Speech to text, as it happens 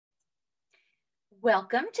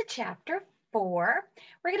Welcome to Chapter 4.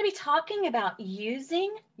 We're going to be talking about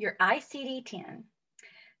using your ICD-10.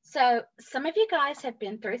 So some of you guys have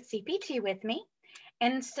been through CPT with me,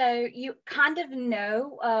 and so you kind of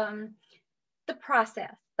know the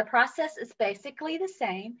process. The process is basically the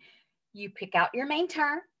same. You pick out your main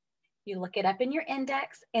term, you look it up in your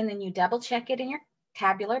index, and then you double check it in your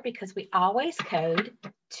tabular because we always code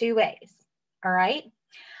two ways. All right.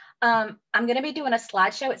 I'm going to be doing a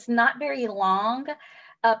slideshow. It's not very long,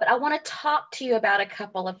 but I want to talk to you about a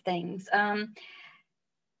couple of things.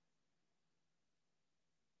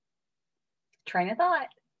 Train of thought.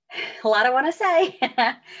 A lot I want to say.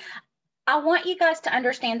 I want you guys to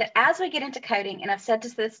understand that as we get into coding, and I've said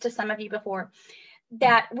this to some of you before,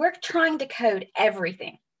 that we're trying to code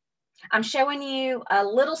everything. I'm showing you a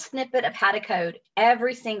little snippet of how to code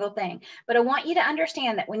every single thing, but I want you to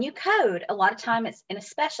understand that when you code, a lot of time it's in a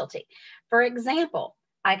specialty. For example,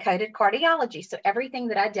 I coded cardiology, so everything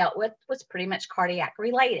that I dealt with was pretty much cardiac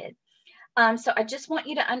related. So I just want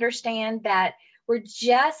you to understand that we're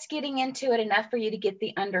just getting into it enough for you to get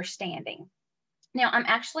the understanding. Now, I'm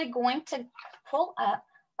actually going to pull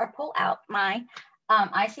out my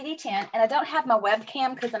ICD-10, and I don't have my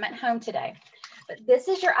webcam because I'm at home today. But this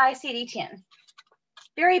is your ICD-10,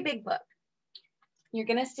 very big book. You're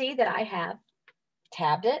going to see that I have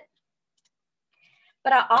tabbed it.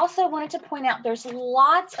 But I also wanted to point out there's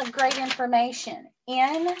lots of great information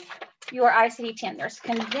in your ICD-10. There's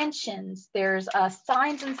conventions, there's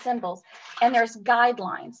signs and symbols, and there's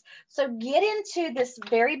guidelines. So get into this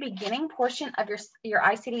very beginning portion of your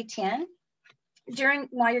ICD-10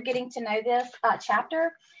 while you're getting to know this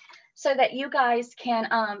chapter so that you guys can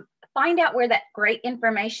find out where that great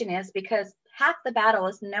information is, because half the battle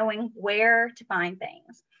is knowing where to find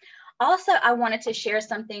things. Also, I wanted to share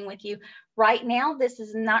something with you. Right now, this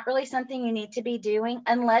is not really something you need to be doing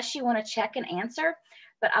unless you want to check an answer,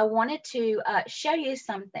 but I wanted to show you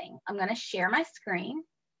something. I'm going to share my screen.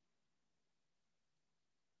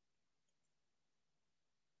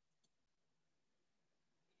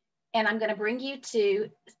 And I'm going to bring you to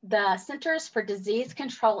the Centers for Disease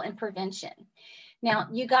Control and Prevention. Now,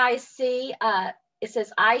 you guys see it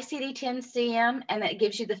says ICD-10-CM, and it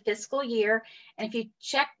gives you the fiscal year. And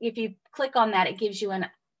if you click on that, it gives you a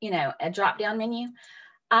drop-down menu.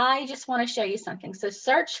 I just want to show you something. So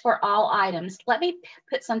search for all items. Let me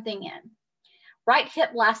put something in. Right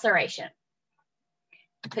hip laceration.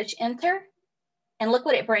 Push enter, and look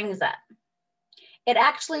what it brings up. It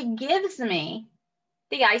actually gives me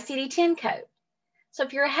the ICD-10 code. So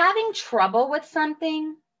if you're having trouble with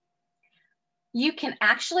something, you can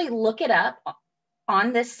actually look it up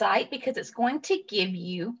on this site because it's going to give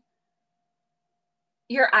you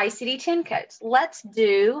your ICD-10 codes. Let's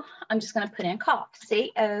do, I'm just going to put in cough,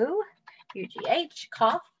 C-O-U-G-H,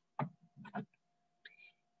 cough.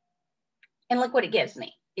 And look what it gives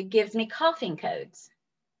me. It gives me coughing codes.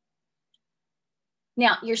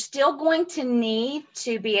 Now, you're still going to need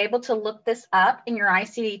to be able to look this up in your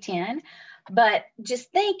ICD-10, but just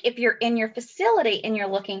think if you're in your facility and you're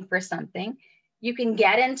looking for something, you can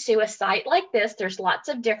get into a site like this. There's lots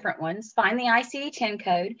of different ones. Find the ICD-10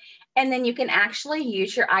 code, and then you can actually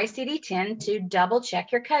use your ICD-10 to double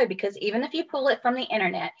check your code, because even if you pull it from the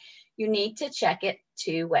internet, you need to check it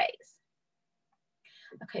two ways.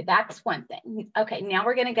 Okay, that's one thing. Okay, now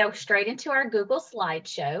we're going to go straight into our Google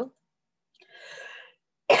slideshow.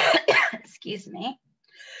 Excuse me.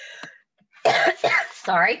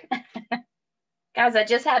 Sorry. Guys, I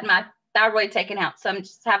just had my thyroid taken out, so I'm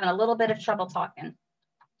just having a little bit of trouble talking.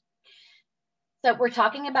 So we're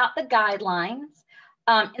talking about the guidelines.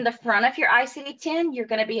 In the front of your ICD-10, you're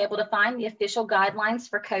going to be able to find the official guidelines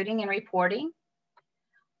for coding and reporting.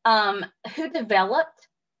 Who developed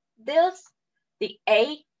this? The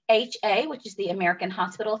AHA, which is the American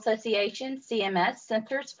Hospital Association, CMS,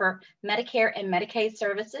 Centers for Medicare and Medicaid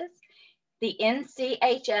Services. The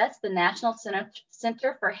NCHS, the National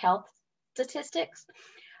Center for Health Statistics.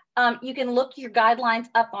 You can look your guidelines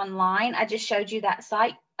up online. I just showed you that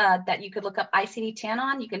site that you could look up ICD-10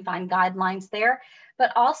 on. You can find guidelines there,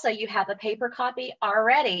 but also you have a paper copy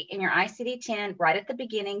already in your ICD-10 right at the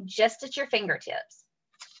beginning, just at your fingertips.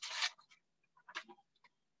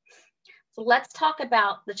 So let's talk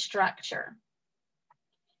about the structure.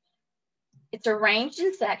 It's arranged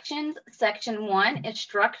in sections. Section 1 is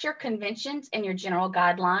structure, conventions, and your general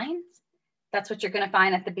guidelines. That's what you're going to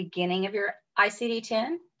find at the beginning of your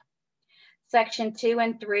ICD-10. Section 2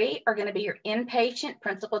 and 3 are going to be your inpatient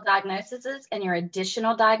principal diagnoses and your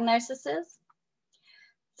additional diagnoses.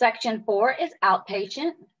 Section 4 is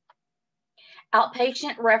outpatient.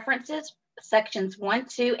 Outpatient references sections 1,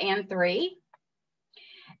 2, and 3.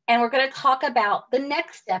 And we're going to talk about the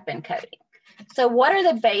next step in coding. So what are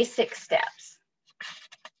the basic steps?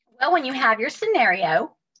 Well, when you have your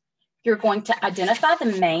scenario, you're going to identify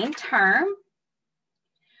the main term.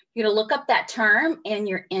 You're going to look up that term in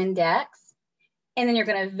your index, and then you're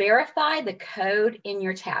going to verify the code in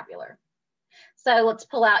your tabular. So let's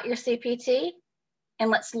pull out your CPT and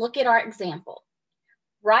let's look at our example.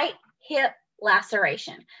 Right hip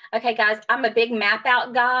laceration. Okay, guys, I'm a big map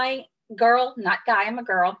out girl, not guy, I'm a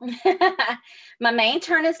girl. My main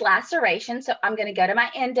term is laceration, so I'm going to go to my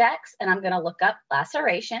index and I'm going to look up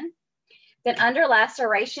laceration. Then under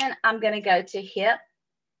laceration, I'm going to go to hip.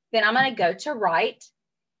 Then I'm going to go to right,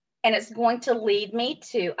 and it's going to lead me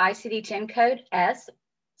to ICD-10 code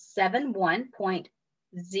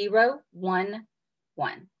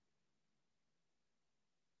S71.011.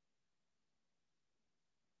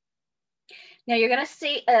 Now you're going to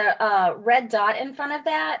see a red dot in front of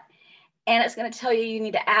that, and it's going to tell you you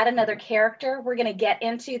need to add another character. We're going to get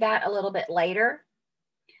into that a little bit later,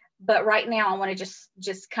 but right now I want to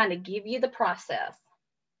just kind of give you the process.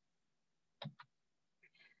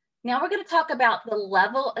 Now we're going to talk about the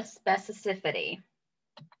level of specificity.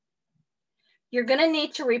 You're going to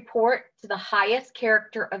need to report to the highest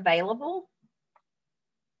character available.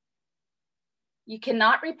 You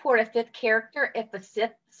cannot report a fifth character if the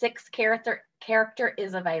sixth character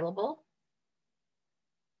is available.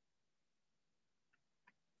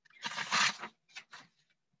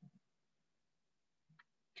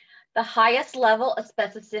 The highest level of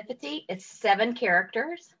specificity is 7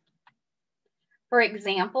 characters. For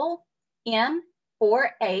example,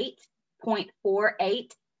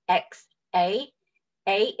 M48.48XA,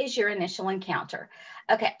 A is your initial encounter.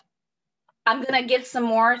 Okay, I'm going to give some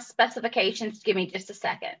more specifications. Give me just a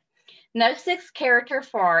second. No 6th character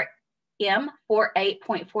for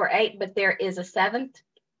M48.48, but there is a 7th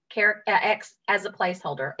character X as a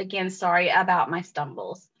placeholder. Again, sorry about my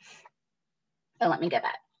stumbles. So let me go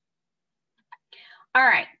back. All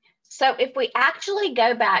right, so if we actually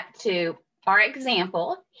go back to our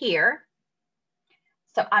example here,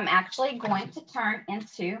 so I'm actually going to turn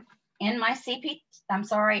into, in my CPT, I'm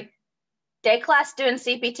sorry, day class doing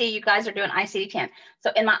CPT, you guys are doing ICD-10.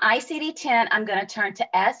 So in my ICD-10, I'm going to turn to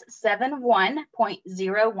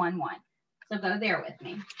S71.011. So go there with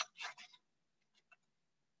me.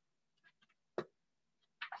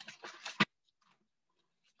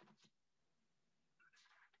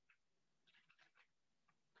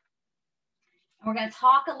 We're going to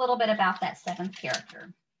talk a little bit about that 7th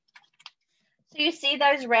character. So you see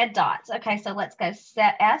those red dots. Okay, so let's go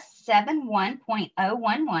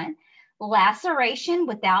S71.011, laceration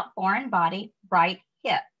without foreign body, right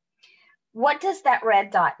hip. What does that red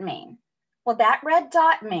dot mean? Well, that red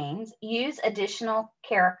dot means use additional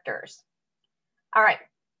characters. All right.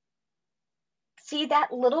 See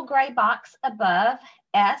that little gray box above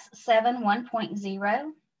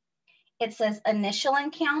S71.0? It says initial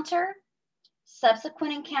encounter,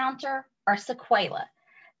 subsequent encounter, or sequela.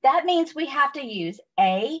 That means we have to use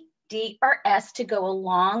A, D, or S to go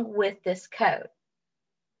along with this code.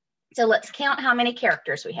 So let's count how many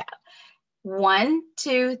characters we have. 1,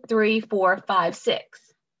 2, 3, 4, 5,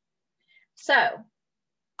 6. So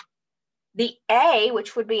the A,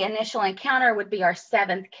 which would be initial encounter, would be our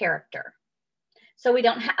 7th character. So we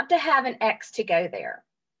don't have to have an X to go there.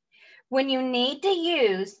 When you need to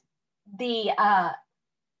use the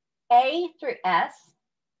A through S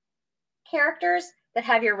characters that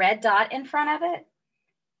have your red dot in front of it,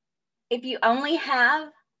 if you only have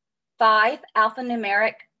 5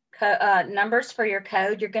 alphanumeric numbers for your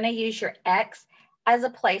code, you're going to use your X as a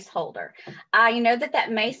placeholder. I know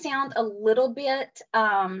that may sound a little bit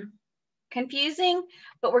confusing,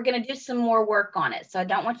 but we're going to do some more work on it. So I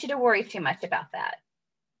don't want you to worry too much about that.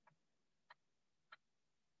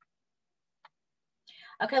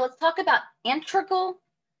 Okay, let's talk about integral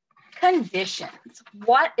conditions.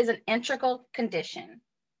 What is an integral condition?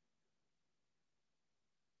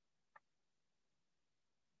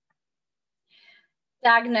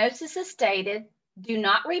 Diagnosis is stated, do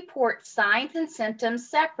not report signs and symptoms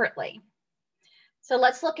separately. So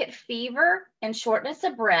let's look at fever and shortness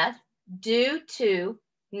of breath due to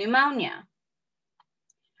pneumonia.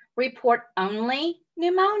 Report only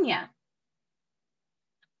pneumonia.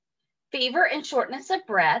 Fever and shortness of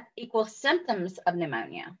breath equals symptoms of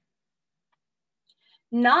pneumonia.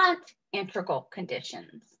 Not integral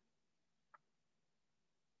conditions.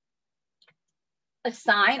 A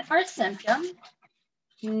sign or symptom,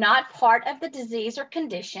 not part of the disease or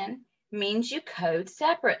condition, means you code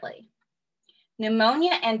separately.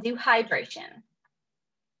 Pneumonia and dehydration.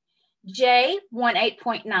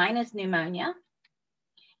 J18.9 is pneumonia.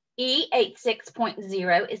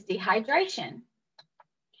 E86.0 is dehydration.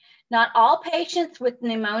 Not all patients with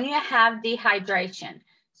pneumonia have dehydration,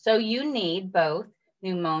 so you need both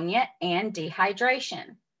pneumonia and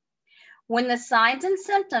dehydration. When the signs and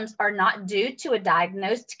symptoms are not due to a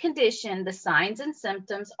diagnosed condition, the signs and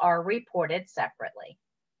symptoms are reported separately.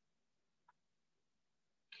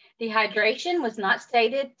 Dehydration was not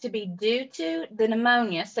stated to be due to the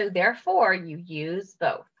pneumonia, so therefore you use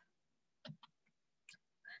both.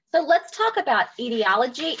 So let's talk about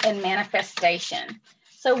etiology and manifestation.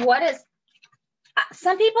 So what is,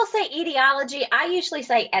 some people say etiology, I usually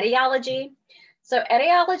say etiology. So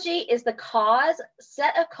etiology is the cause,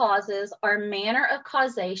 set of causes, or manner of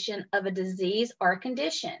causation of a disease or a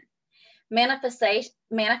condition.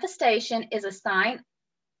 Manifestation is a sign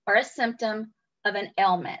or a symptom of an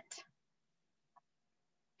ailment.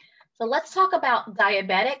 So let's talk about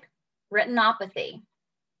diabetic retinopathy.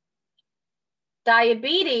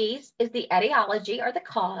 Diabetes is the etiology or the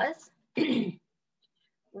cause.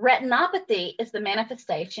 Retinopathy is the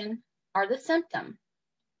manifestation or the symptom.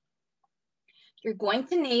 You're going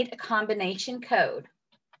to need a combination code,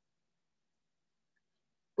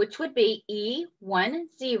 which would be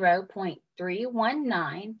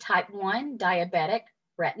E10.319, type 1 diabetic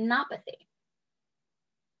retinopathy.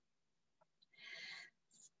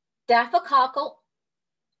 Staphylococcal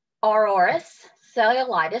aureus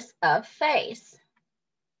cellulitis of face.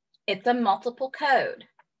 It's a multiple code.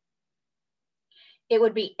 It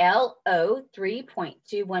would be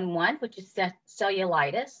LO3.211, which is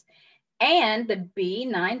cellulitis, and the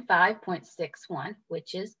B95.61,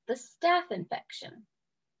 which is the staph infection.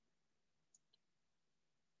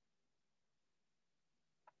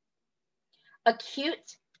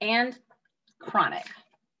 Acute and chronic.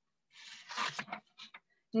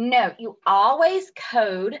 Note, you always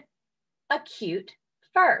code acute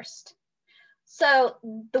first. So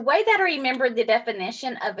the way that I remember the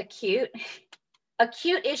definition of acute,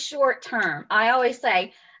 acute is short term. I always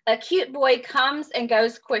say, a cute boy comes and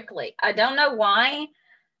goes quickly. I don't know why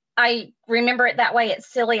I remember it that way.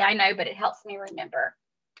 It's silly, I know, but it helps me remember.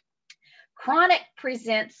 Chronic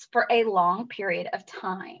presents for a long period of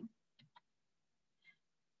time.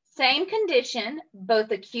 Same condition,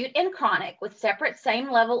 both acute and chronic, with separate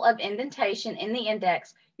same level of indentation in the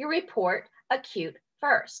index, you report acute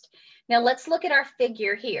first. Now let's look at our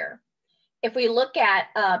figure here. If we look at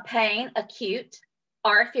pain, acute,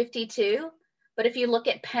 R52, but if you look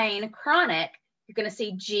at pain, chronic, you're going to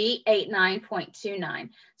see G89.29.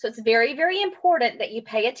 So it's very, very important that you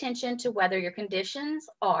pay attention to whether your conditions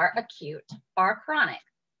are acute or chronic.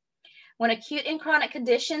 When acute and chronic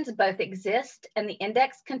conditions both exist and the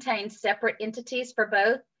index contains separate entities for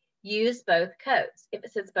both, use both codes if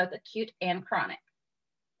it says both acute and chronic.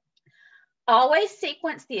 Always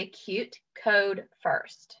sequence the acute code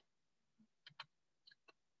first.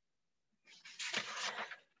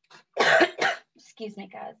 Excuse me,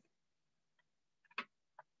 guys.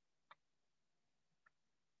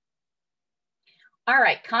 All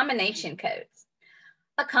right, combination codes.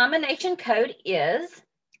 A combination code is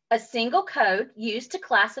a single code used to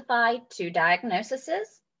classify two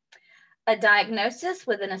diagnoses, a diagnosis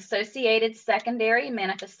with an associated secondary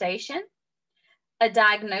manifestation, a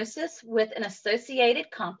diagnosis with an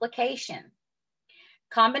associated complication.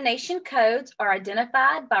 Combination codes are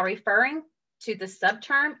identified by referring to the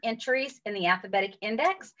subterm entries in the alphabetic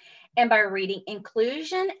index and by reading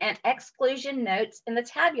inclusion and exclusion notes in the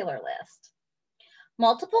tabular list.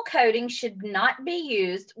 Multiple coding should not be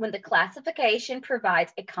used when the classification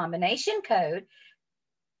provides a combination code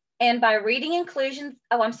and by reading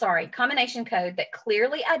combination code that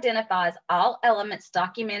clearly identifies all elements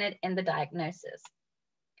documented in the diagnosis.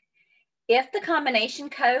 If the combination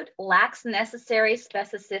code lacks necessary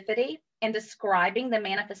specificity in describing the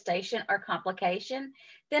manifestation or complication,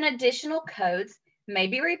 then additional codes may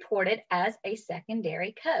be reported as a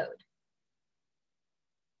secondary code.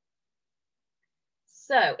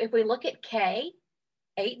 So if we look at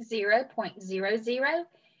K80.00,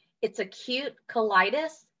 it's acute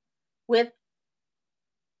colitis with,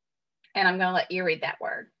 and I'm going to let you read that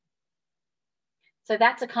word. So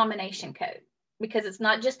that's a combination code because it's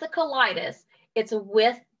not just the colitis, it's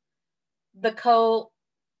with the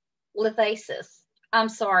cholithasis. I'm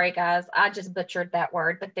sorry, guys, I just butchered that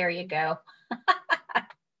word, but there you go.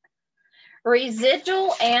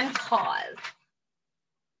 Residual and cause.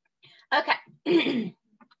 Okay.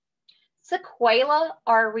 Sequela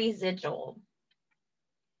are residual.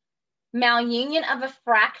 Malunion of a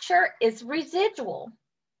fracture is residual.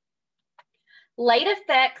 Late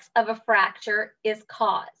effects of a fracture is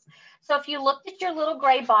cause. So if you looked at your little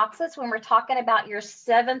gray boxes when we're talking about your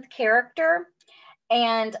 7th character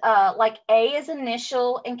And like A is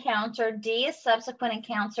initial encounter, D is subsequent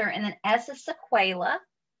encounter, and then S is sequela.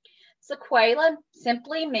 Sequela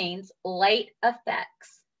simply means late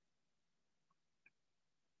effects.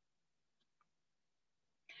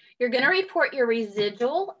 You're going to report your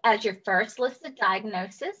residual as your first listed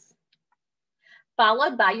diagnosis,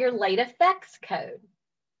 followed by your late effects code.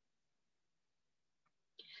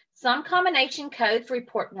 Some combination codes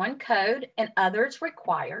report one code and others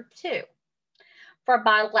require two. For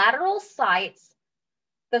bilateral sites,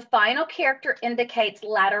 the final character indicates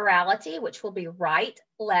laterality, which will be right,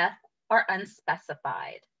 left, or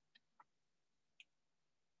unspecified.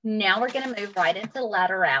 Now we're going to move right into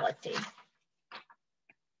laterality.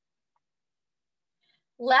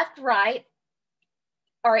 Left, right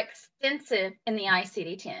are extensive in the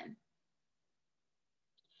ICD-10.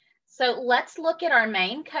 So let's look at our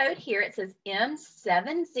main code here. It says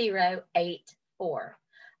M7084.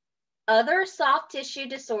 Other soft tissue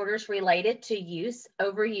disorders related to use,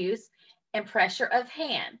 overuse, and pressure of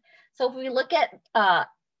hand. So if we look at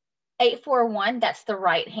 841, that's the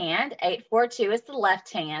right hand, 842 is the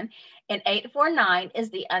left hand, and 849 is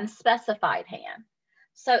the unspecified hand.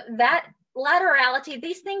 So that laterality,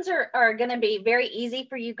 these things are going to be very easy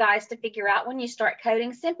for you guys to figure out when you start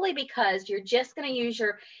coding, simply because you're just going to use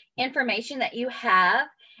your information that you have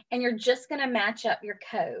and you're just going to match up your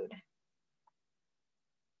code.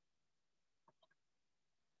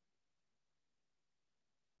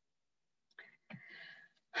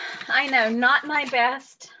 I know, not my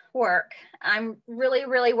best work. I'm really,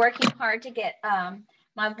 really working hard to get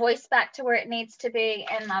my voice back to where it needs to be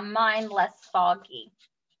and my mind less foggy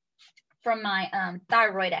from my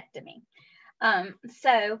thyroidectomy.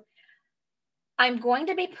 So I'm going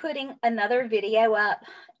to be putting another video up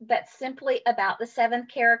that's simply about the 7th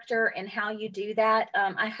character and how you do that.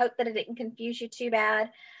 I hope that it didn't confuse you too bad.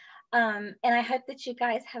 And I hope that you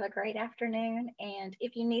guys have a great afternoon. And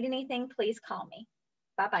if you need anything, please call me.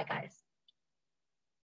 Bye-bye, guys.